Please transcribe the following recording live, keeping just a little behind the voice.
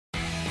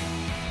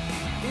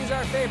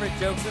here's our favorite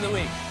jokes of the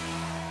week.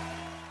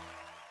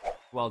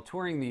 While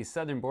touring the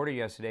southern border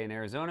yesterday in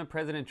Arizona,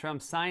 President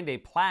Trump signed a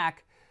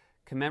plaque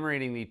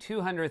commemorating the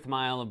 200th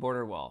mile of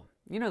border wall.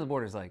 You know the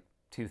border's like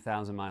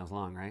 2,000 miles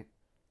long, right?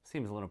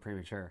 Seems a little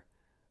premature.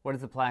 What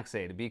does the plaque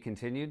say? To be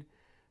continued?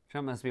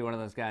 Trump must be one of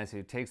those guys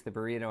who takes the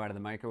burrito out of the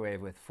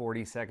microwave with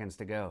 40 seconds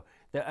to go.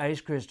 The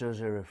ice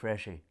crystals are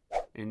refreshing.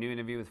 In a new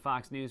interview with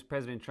Fox News,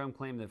 President Trump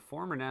claimed that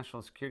former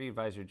National Security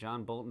Advisor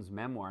John Bolton's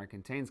memoir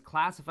contains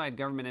classified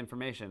government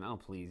information. Oh,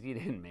 please, you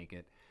didn't make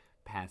it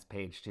past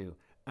page 2.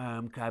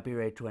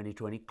 Copyright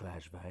 2020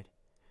 classified.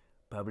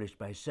 Published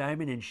by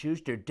Simon &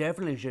 Schuster.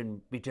 Definitely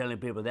shouldn't be telling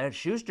people that.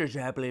 Schuster's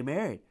happily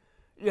married.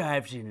 Yeah,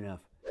 I've seen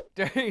enough.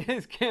 During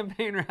his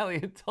campaign rally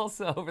in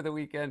Tulsa over the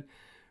weekend,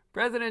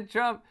 President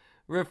Trump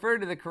referred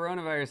to the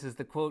coronavirus as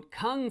the, quote,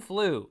 Kung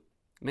flu.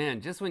 Man,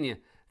 just when you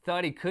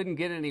thought he couldn't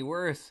get any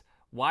worse,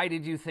 why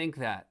did you think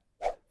that?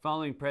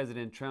 Following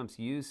President Trump's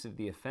use of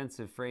the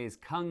offensive phrase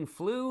Kung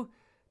flu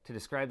to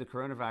describe the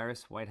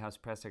coronavirus, White House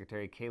Press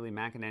Secretary Kayleigh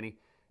McEnany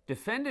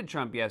defended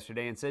Trump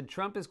yesterday and said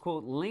Trump is,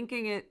 quote,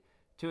 linking it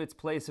to its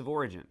place of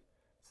origin.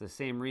 It's the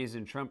same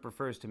reason Trump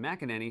refers to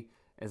McEnany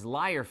as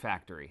liar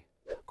factory.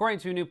 According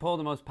to a new poll,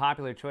 the most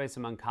popular choice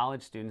among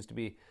college students to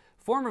be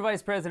former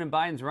Vice President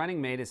Biden's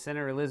running mate is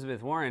Senator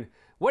Elizabeth Warren.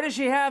 What does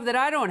she have that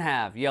I don't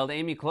have? Yelled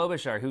Amy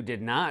Klobuchar, who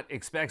did not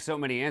expect so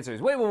many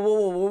answers. Wait,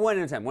 whoa, one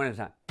at a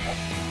time.